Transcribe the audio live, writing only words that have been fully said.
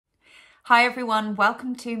Hi everyone,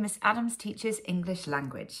 welcome to Miss Adams Teaches English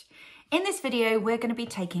Language. In this video, we're going to be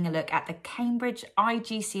taking a look at the Cambridge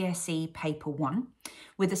iGCSE Paper 1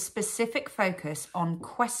 with a specific focus on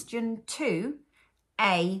question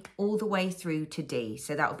 2A all the way through to D.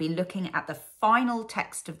 So that will be looking at the final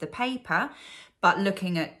text of the paper, but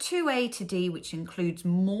looking at 2A to D, which includes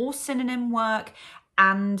more synonym work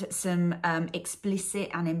and some explicit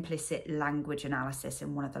and implicit language analysis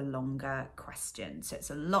in one of the longer questions. So it's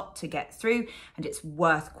a lot to get through and it's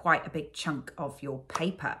worth quite a big chunk of your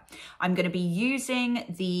paper. I'm going to be using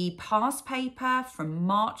the past paper from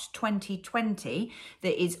March 2020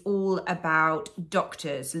 that is all about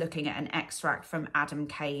doctors, looking at an extract from Adam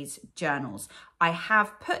Kay's journals. I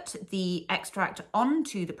have put the extract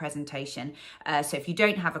onto the presentation, so if you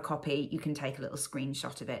don't have a copy, you can take a little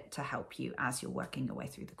screenshot of it to help you as you're working your way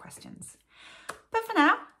through the questions. But for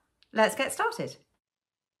now, let's get started.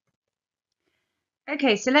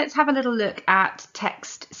 Okay, so let's have a little look at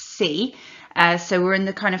text C. So we're in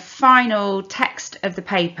the kind of final text of the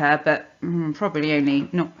paper, but probably only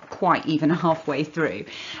not quite even halfway through.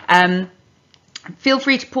 Feel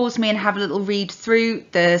free to pause me and have a little read through.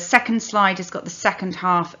 The second slide has got the second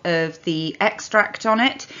half of the extract on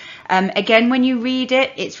it. Again, when you read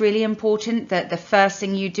it, it's really important that the first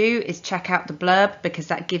thing you do is check out the blurb, because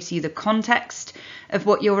that gives you the context of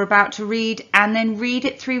what you're about to read, and then read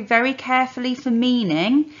it through very carefully for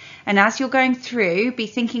meaning. And as you're going through, be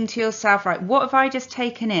thinking to yourself, right, what have I just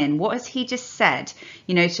taken in? What has he just said?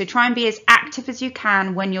 You know, so try and be as active as you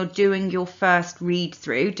can when you're doing your first read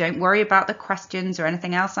through. Don't worry about the questions or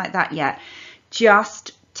anything else like that yet.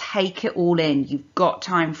 Just take it all in. You've got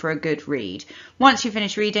time for a good read. Once you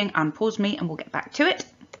finish reading, unpause me and we'll get back to it.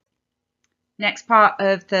 Next part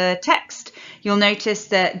of the text, you'll notice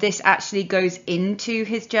that this actually goes into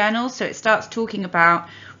his journal. So it starts talking about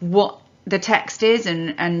what the text is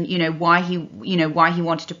and why he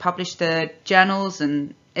wanted to publish the journals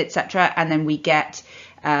and etc. And then we get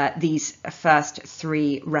these first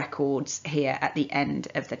three records here at the end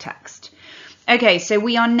of the text. Okay, so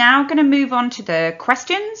we are now going to move on to the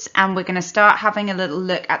questions, and we're going to start having a little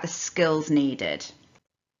look at the skills needed.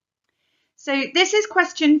 So this is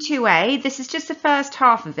question 2A. This is just the first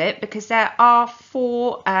half of it because there are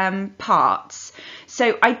four parts.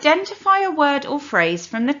 So identify a word or phrase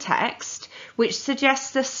from the text which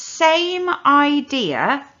suggests the same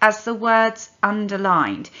idea as the words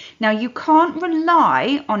underlined. Now, you can't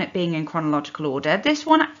rely on it being in chronological order. This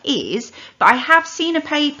one is, but I have seen a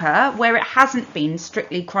paper where it hasn't been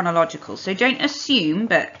strictly chronological. So don't assume,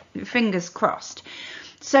 but fingers crossed.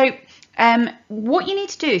 So what you need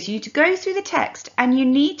to do is you need to go through the text and you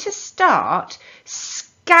need to start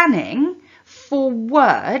scanning for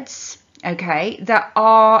words, okay, that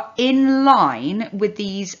are in line with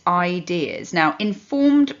these ideas. Now,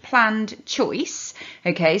 informed planned choice,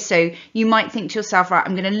 okay, so you might think to yourself, right,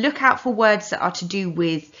 I'm going to look out for words that are to do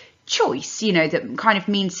with choice, you know, that kind of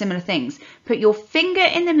mean similar things. Put your finger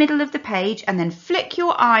in the middle of the page and then flick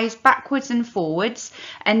your eyes backwards and forwards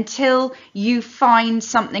until you find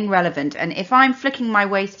something relevant. And if I'm flicking my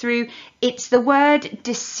way through, it's the word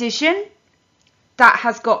decision that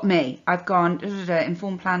has got me. I've gone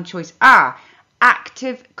informed plan choice.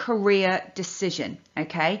 Active career decision.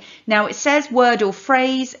 Okay. Now it says word or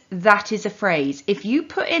phrase. That is a phrase. If you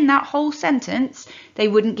put in that whole sentence, they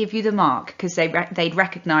wouldn't give you the mark because they'd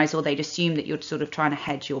recognise or they'd assume that you're sort of trying to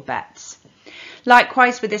hedge your bets.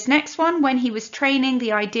 Likewise with this next one, when he was training,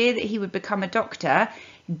 the idea that he would become a doctor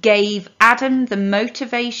gave Adam the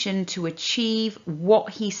motivation to achieve what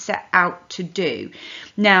he set out to do.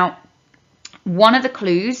 Now, one of the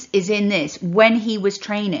clues is in this, when he was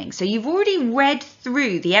training. So you've already read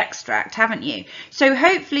through the extract, haven't you? So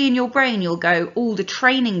hopefully in your brain you'll go, oh, the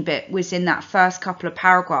training bit was in that first couple of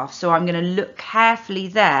paragraphs. So I'm going to look carefully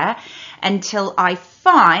there until I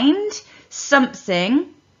find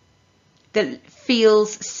something that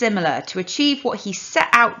feels similar. To achieve what he set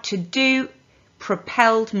out to do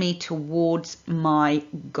propelled me towards my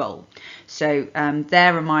goal. So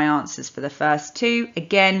there are my answers for the first two.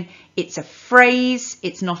 Again, it's a phrase,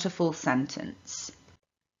 it's not a full sentence.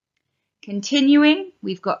 Continuing,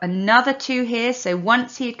 we've got another two here. So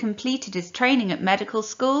once he had completed his training at medical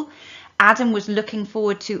school, Adam was looking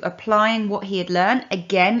forward to applying what he had learned.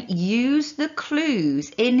 Again, use the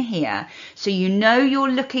clues in here. So you know you're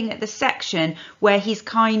looking at the section where he's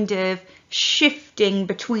kind of shifting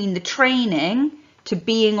between the training to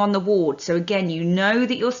being on the ward. So again, you know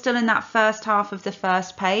that you're still in that first half of the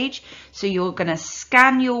first page. So you're going to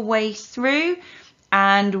scan your way through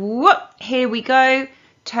and whoop, here we go.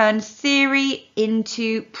 Turn theory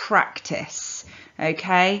into practice.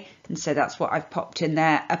 Okay, and so that's what I've popped in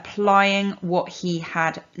there, applying what he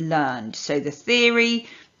had learned. So the theory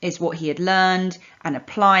is what he had learned, and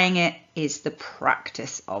applying it is the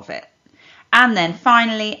practice of it. And then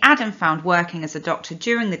finally, Adam found working as a doctor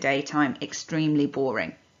during the daytime extremely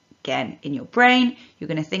boring. Again, in your brain, you're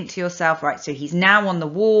going to think to yourself, right, so he's now on the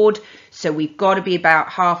ward, so we've got to be about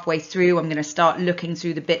halfway through. I'm going to start looking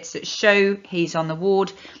through the bits that show he's on the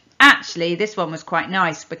ward. Actually, this one was quite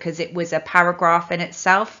nice because it was a paragraph in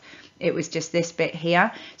itself. It was just this bit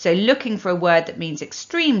here. So looking for a word that means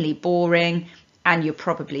extremely boring, and you're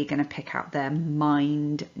probably going to pick out there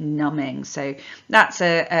mind numbing. So that's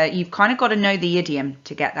you've kind of got to know the idiom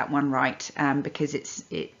to get that one right, because it's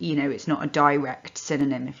not a direct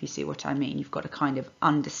synonym, if you see what I mean. You've got to kind of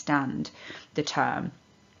understand the term,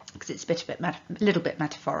 because it's a little bit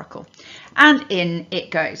metaphorical. And in it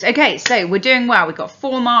goes. Okay, so we're doing well. We've got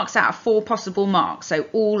 4 marks out of 4 possible marks, so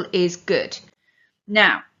all is good.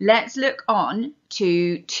 Now, let's look on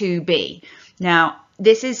to 2b. Now,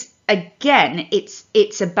 this is, again,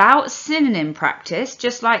 it's about synonym practice,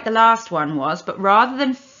 just like the last one was, but rather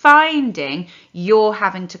than finding, you're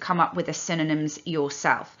having to come up with the synonyms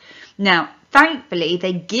yourself. Now, thankfully,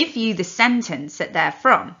 they give you the sentence that they're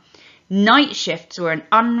from. Night shifts were an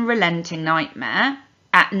unrelenting nightmare.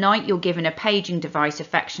 At night, you're given a paging device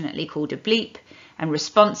affectionately called a bleep, and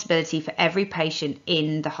responsibility for every patient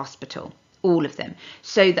in the hospital. All of them.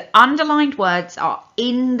 So the underlined words are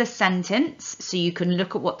in the sentence, so you can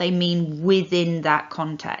look at what they mean within that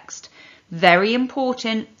context. Very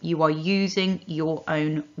important, you are using your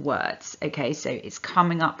own words. Okay, so it's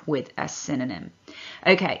coming up with a synonym.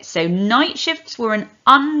 Okay, so night shifts were an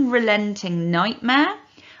unrelenting nightmare.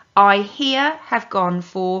 I here have gone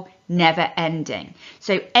for never ending.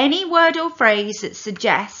 So any word or phrase that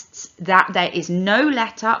suggests that there is no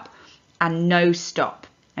let up and no stop.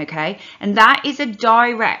 Okay, and that is a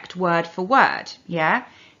direct word for word. Yeah.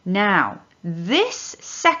 Now, this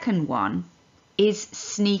second one is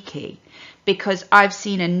sneaky, because I've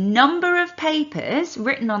seen a number of papers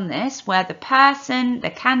written on this where the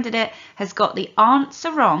candidate has got the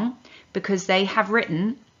answer wrong because they have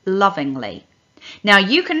written lovingly. Now,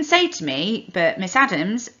 you can say to me, but Miss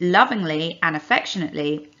Adams, lovingly and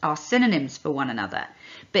affectionately are synonyms for one another.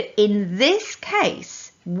 But in this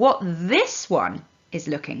case, what this one is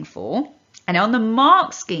looking for, and on the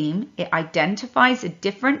mark scheme, it identifies a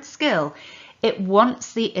different skill. It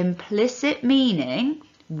wants the implicit meaning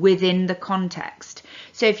within the context.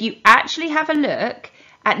 So if you actually have a look,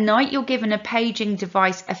 at night you're given a paging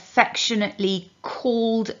device affectionately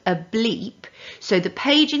called a bleep. So the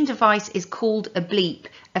paging device is called a bleep,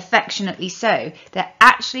 affectionately so. They're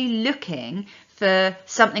actually looking for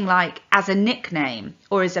something like as a nickname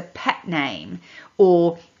or as a pet name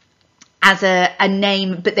or as a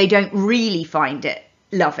name, but they don't really find it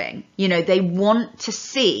loving. You know, they want to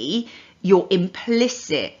see your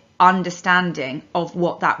implicit understanding of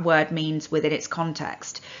what that word means within its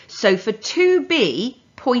context. So for 2b,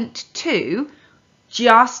 point 2,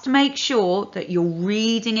 just make sure that you're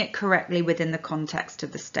reading it correctly within the context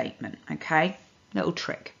of the statement. Okay, little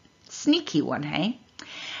trick, sneaky one, hey?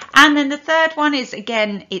 And then the third one is,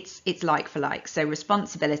 again, it's like for like. So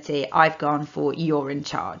responsibility, I've gone for you're in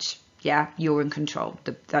charge. Yeah, you're in control.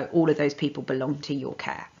 All of those people belong to your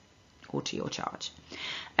care or to your charge.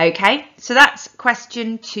 Okay, so that's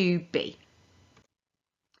question 2b.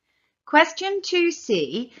 Question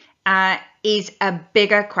 2c is a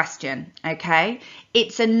bigger question, okay?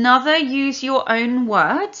 It's another use your own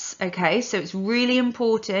words, okay? So it's really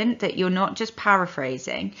important that you're not just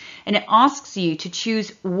paraphrasing. And it asks you to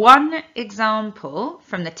choose one example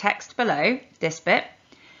from the text below, this bit,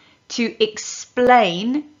 to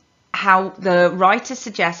explain how the writer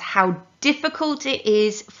suggests how difficult it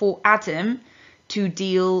is for Adam to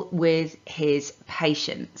deal with his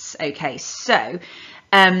patients. Okay, so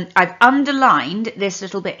I've underlined this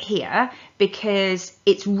little bit here because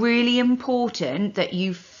it's really important that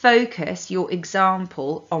you focus your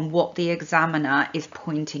example on what the examiner is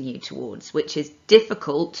pointing you towards, which is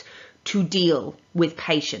difficult to deal with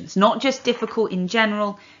patients, not just difficult in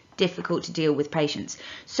general, difficult to deal with patients.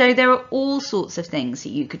 So there are all sorts of things that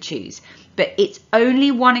you could choose, but it's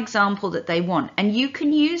only one example that they want. And you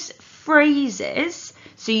can use phrases,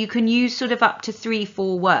 so you can use sort of up to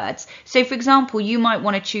 3-4 words. So for example, you might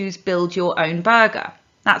want to choose build your own burger.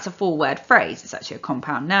 That's a 4-word phrase. It's actually a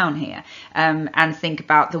compound noun here. And think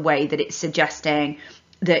about the way that it's suggesting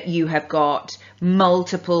that you have got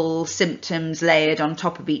multiple symptoms layered on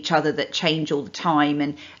top of each other that change all the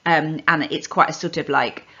time. And it's quite a sort of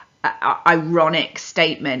like ironic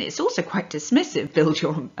statement. It's also quite dismissive, build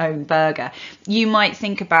your own burger. You might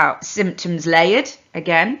think about symptoms layered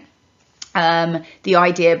again. The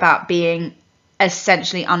idea about being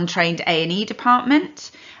essentially untrained A&E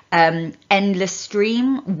department, endless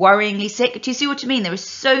stream, worryingly sick. Do you see what I mean? There are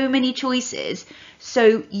so many choices.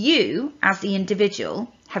 So you, as the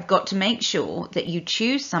individual, have got to make sure that you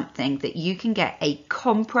choose something that you can get a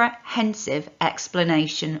comprehensive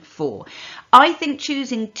explanation for. I think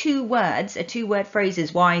choosing 2 words, a 2-word phrase,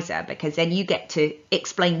 is wiser, because then you get to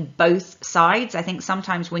explain both sides. I think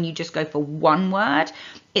sometimes when you just go for 1 word,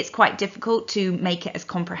 it's quite difficult to make it as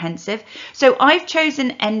comprehensive. So I've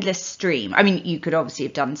chosen endless stream. I mean, you could obviously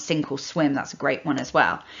have done sink or swim. That's a great one as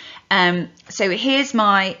well. So here's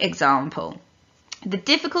my example. The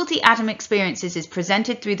difficulty Adam experiences is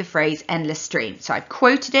presented through the phrase endless stream. So I've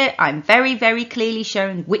quoted it. I'm very, very clearly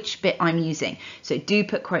showing which bit I'm using. So do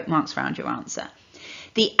put quote marks around your answer.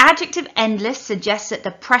 The adjective endless suggests that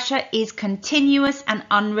the pressure is continuous and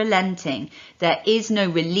unrelenting. There is no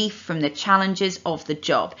relief from the challenges of the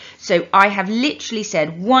job. So I have literally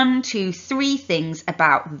said 1, 2, 3 things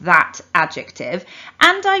about that adjective.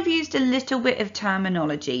 And I've used a little bit of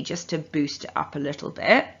terminology just to boost it up a little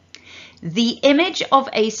bit. The image of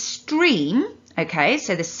a stream, okay,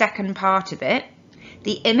 so the second part of it,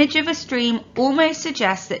 the image of a stream almost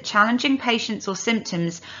suggests that challenging patients or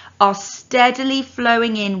symptoms are steadily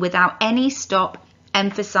flowing in without any stop,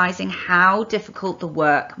 emphasizing how difficult the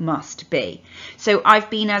work must be. So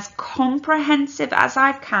I've been as comprehensive as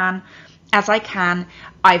I can.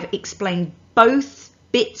 I've explained both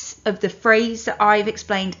bits of the phrase that I've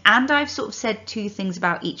explained, and I've sort of said 2 things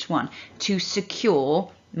about each one to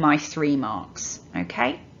secure my 3 marks.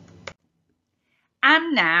 Okay,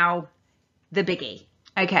 and now the biggie.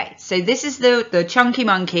 Okay, so this is the chunky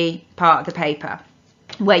monkey part of the paper,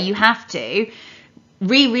 where you have to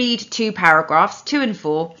reread 2 paragraphs, 2 and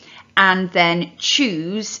 4, and then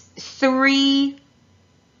choose 3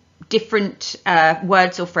 different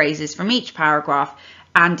words or phrases from each paragraph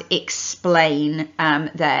and explain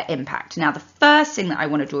their impact. Now, the first thing that I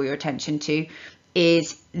want to draw your attention to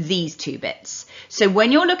is these 2 bits. So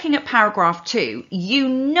when you're looking at paragraph 2, you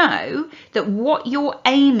know that what you're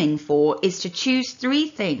aiming for is to choose 3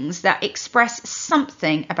 things that express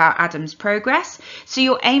something about Adam's progress. So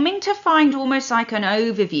you're aiming to find almost like an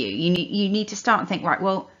overview. You need to start and think, right,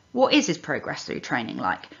 well, what is his progress through training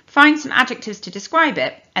like? Find some adjectives to describe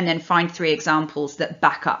it, and then find 3 examples that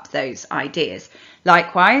back up those ideas.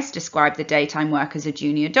 Likewise, describe the daytime work as a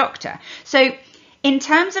junior doctor. So in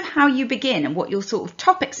terms of how you begin and what your sort of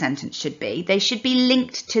topic sentence should be, they should be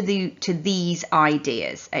linked to these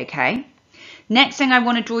ideas, okay? Next thing I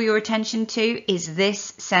want to draw your attention to is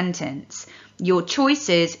this sentence. Your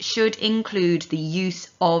choices should include the use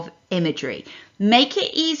of imagery. Make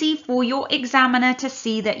it easy for your examiner to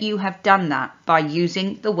see that you have done that by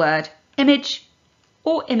using the word image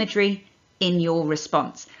or imagery in your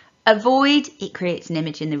response. Avoid it creates an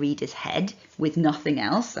image in the reader's head with nothing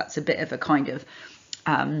else. That's a bit of a kind of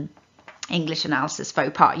English analysis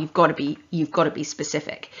faux pas. You've got to be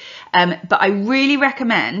specific. But I really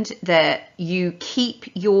recommend that you keep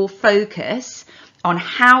your focus on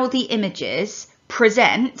how the images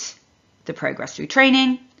present the progress through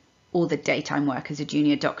training or the daytime work as a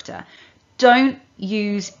junior doctor. Don't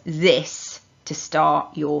use this to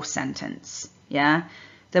start your sentence. Yeah.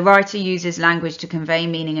 The writer uses language to convey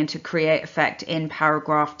meaning and to create effect in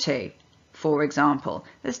paragraph 2. For example,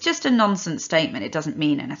 that's just a nonsense statement. It doesn't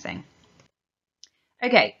mean anything.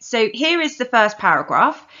 Okay, so here is the first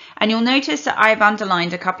paragraph, and you'll notice that I've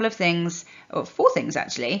underlined a couple of things, or 4 things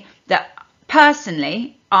actually, that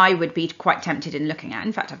personally I would be quite tempted in looking at.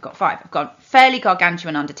 In fact, I've got 5. I've got fairly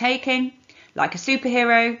gargantuan undertaking, like a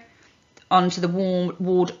superhero, onto the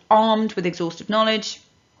ward armed with exhaustive knowledge.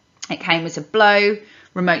 It came as a blow,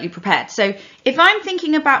 remotely prepared. So if I'm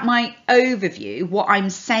thinking about my overview, what I'm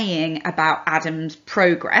saying about Adam's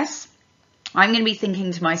progress, I'm going to be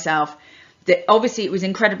thinking to myself that obviously it was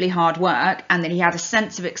incredibly hard work and that he had a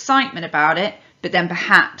sense of excitement about it, but then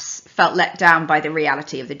perhaps felt let down by the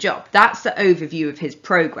reality of the job. That's the overview of his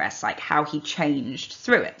progress, like how he changed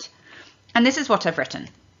through it. And this is what I've written.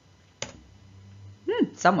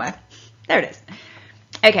 Somewhere. There it is.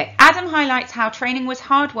 Okay, Adam highlights how training was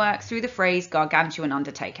hard work through the phrase gargantuan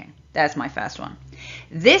undertaking. There's my first one.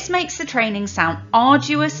 This makes the training sound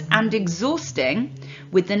arduous and exhausting,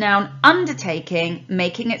 with the noun undertaking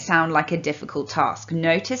making it sound like a difficult task.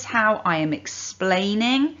 Notice how I am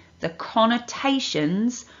explaining the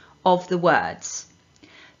connotations of the words.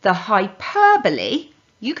 The hyperbole,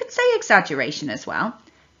 you could say exaggeration as well,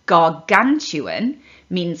 gargantuan,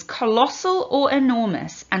 means colossal or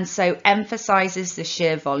enormous, and so emphasizes the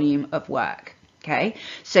sheer volume of work. Okay,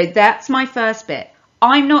 so that's my first bit.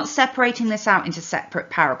 I'm not separating this out into separate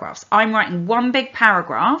paragraphs. I'm writing one big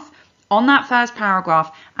paragraph on that first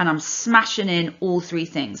paragraph, and I'm smashing in all three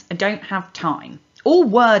things. I don't have time. Or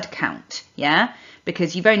word count, yeah?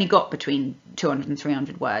 Because you've only got between 200 and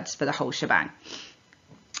 300 words for the whole shebang.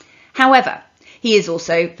 However, he is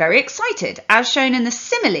also very excited, as shown in the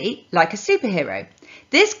simile, like a superhero.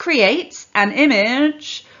 This creates an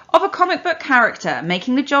image of a comic book character,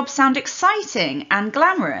 making the job sound exciting and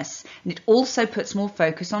glamorous. And it also puts more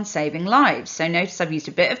focus on saving lives. So notice I've used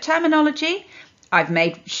a bit of terminology. I've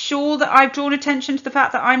made sure that I've drawn attention to the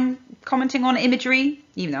fact that I'm commenting on imagery,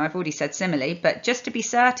 even though I've already said simile, but just to be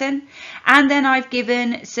certain. And then I've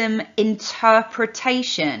given some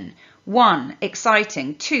interpretation. 1,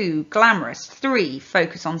 exciting. 2, glamorous. 3,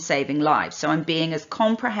 focus on saving lives. So I'm being as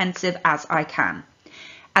comprehensive as I can.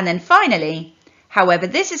 And then finally, however,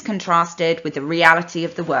 this is contrasted with the reality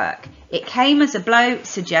of the work. It came as a blow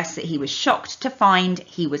suggests that he was shocked to find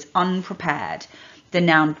he was unprepared. The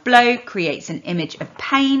noun blow creates an image of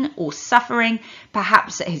pain or suffering,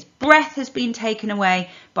 perhaps that his breath has been taken away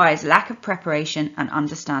by his lack of preparation and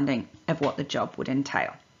understanding of what the job would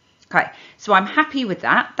entail. Okay, so I'm happy with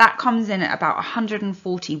that. That comes in at about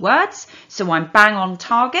 140 words, so I'm bang on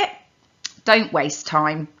target. Don't waste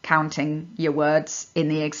time counting your words in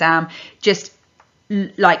the exam. Just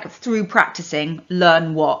like through practicing,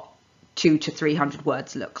 learn what 200 to 300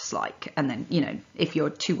 words looks like. And then, you know, if you're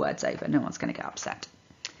 2 words over, no one's going to get upset.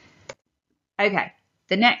 Okay,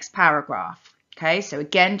 the next paragraph. Okay, so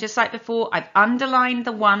again, just like before, I've underlined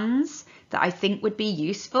the ones that I think would be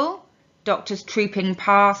useful. Doctors trooping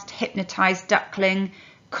past, hypnotized duckling,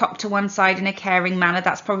 cocked to one side in a caring manner.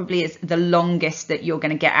 That's probably the longest that you're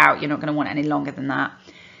going to get out. You're not going to want any longer than that.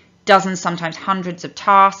 Dozens, sometimes hundreds of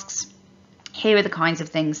tasks. Here are the kinds of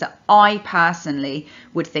things that I personally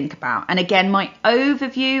would think about. And again, my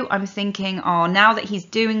overview, I'm thinking, oh, now that he's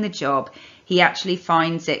doing the job, he actually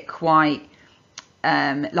finds it quite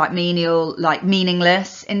like menial, like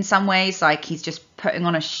meaningless in some ways. Like he's just putting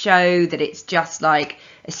on a show, that it's just like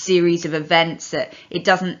a series of events, that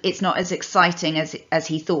it's not as exciting as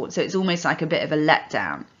he thought. So it's almost like a bit of a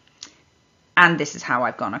letdown. And this is how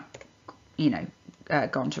I've gone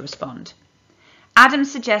to respond. Adam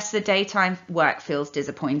suggests the daytime work feels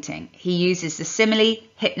disappointing. He uses the simile,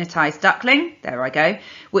 hypnotized duckling, there I go,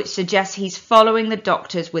 which suggests he's following the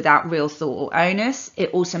doctors without real thought or onus.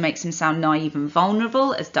 It also makes him sound naive and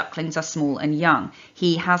vulnerable, as ducklings are small and young.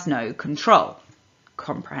 He has no control.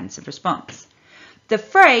 Comprehensive response. The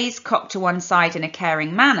phrase, cocked to one side in a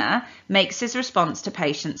caring manner, makes his response to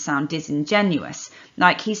patients sound disingenuous,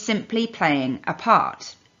 like he's simply playing a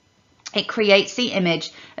part. It creates the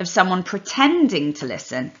image of someone pretending to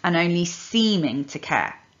listen and only seeming to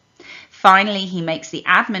care. Finally, he makes the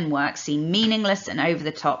admin work seem meaningless and over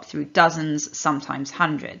the top through dozens, sometimes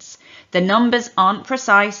hundreds. The numbers aren't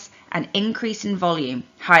precise and increase in volume,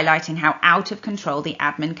 highlighting how out of control the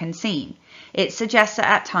admin can seem. It suggests that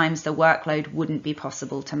at times the workload wouldn't be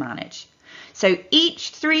possible to manage. So each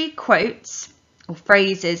 3 quotes or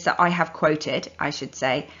phrases that I have quoted, I should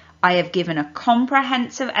say, I have given a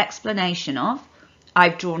comprehensive explanation of.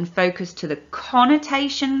 I've drawn focus to the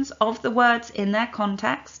connotations of the words in their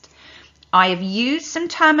context. I have used some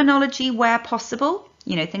terminology where possible,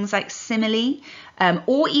 you know, things like simile,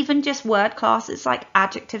 or even just word classes like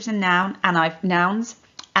adjectives and nouns.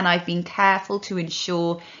 And I've been careful to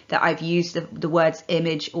ensure that I've used the words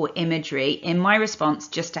image or imagery in my response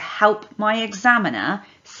just to help my examiner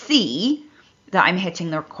see that I'm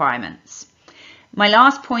hitting the requirements. My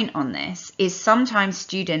last point on this is sometimes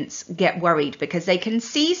students get worried because they can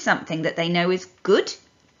see something that they know is good,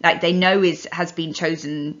 like they know has been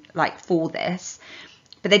chosen like for this,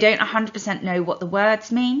 but they don't 100% know what the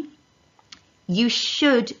words mean. You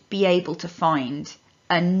should be able to find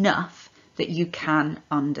enough that you can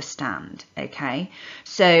understand, okay?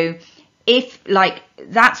 So if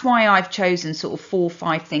that's why I've chosen sort of 4 or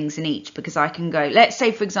 5 things in each, because I can go, let's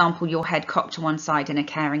say, for example, your head cocked to one side in a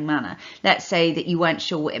caring manner. Let's say that you weren't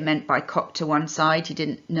sure what it meant by cocked to one side. You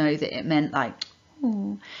didn't know that it meant like,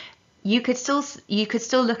 oh. You could still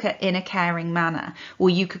look at in a caring manner, or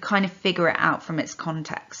you could kind of figure it out from its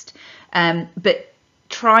context. But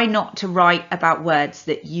try not to write about words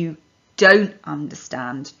that you don't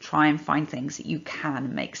understand. Try and find things that you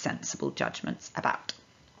can make sensible judgments about.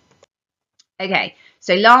 Okay,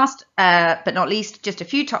 so last but not least, just a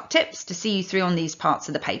few top tips to see you through on these parts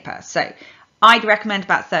of the paper. So I'd recommend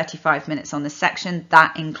about 35 minutes on this section.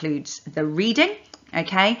 That includes the reading,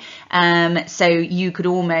 okay? So you could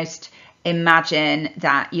almost imagine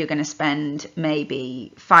that you're going to spend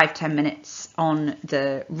maybe 5-10 minutes on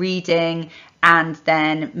the reading, and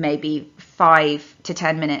then maybe 5 to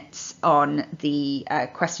 10 minutes on the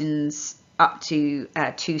questions up to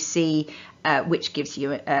 2C, which gives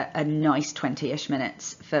you a nice 20-ish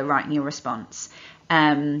minutes for writing your response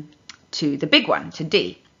to the big one, to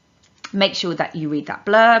D. Make sure that you read that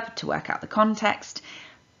blurb to work out the context.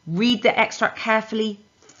 Read the extract carefully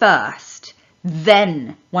first.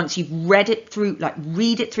 Then, once you've read it through,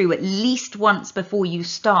 read it through at least once before you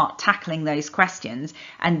start tackling those questions,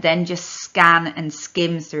 and then just scan and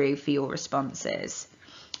skim through for your responses.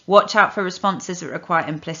 Watch out for responses that require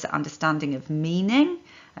implicit understanding of meaning.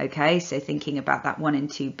 Okay, so thinking about that 1 and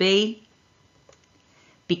 2b.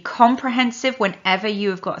 Be comprehensive whenever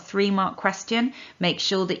you have got a 3-mark question. Make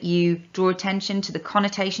sure that you draw attention to the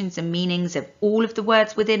connotations and meanings of all of the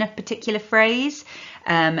words within a particular phrase.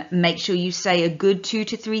 Make sure you say a good 2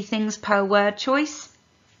 to 3 things per word choice.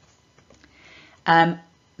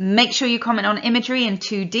 Make sure you comment on imagery in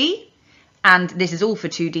 2D. And this is all for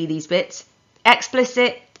 2D, these bits.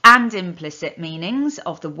 Explicit and implicit meanings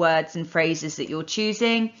of the words and phrases that you're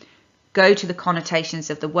choosing. Go to the connotations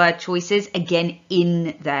of the word choices, again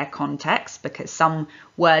in their context, because some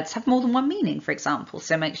words have more than one meaning, for example,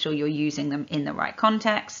 so make sure you're using them in the right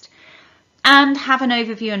context. And have an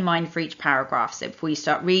overview in mind for each paragraph. So before you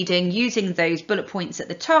start reading, using those bullet points at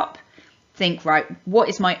the top, think, right, what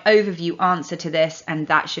is my overview answer to this? And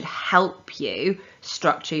that should help you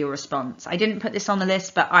structure your response. I didn't put this on the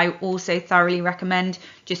list, but I also thoroughly recommend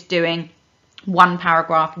just doing 1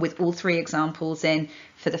 paragraph with all 3 examples in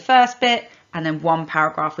for the first bit, and then 1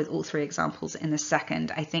 paragraph with all 3 examples in the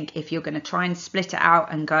second. I think if you're going to try and split it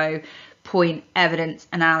out and go point, evidence,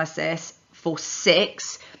 analysis for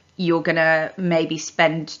 6, you're going to maybe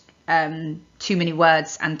spend too many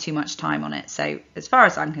words and too much time on it. So as far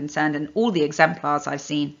as I'm concerned, and all the exemplars I've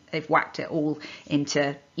seen, they've whacked it all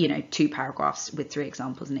into, 2 paragraphs with 3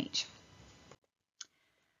 examples in each.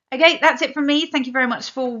 Okay, that's it from me. Thank you very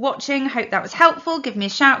much for watching. Hope that was helpful. Give me a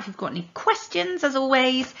shout if you've got any questions, as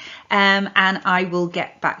always, and I will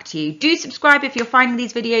get back to you. Do subscribe if you're finding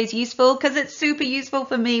these videos useful, because it's super useful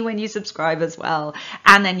for me when you subscribe as well.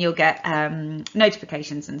 And then you'll get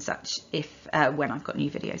notifications and such if when I've got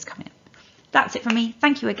new videos coming up. That's it from me.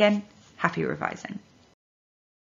 Thank you again. Happy revising.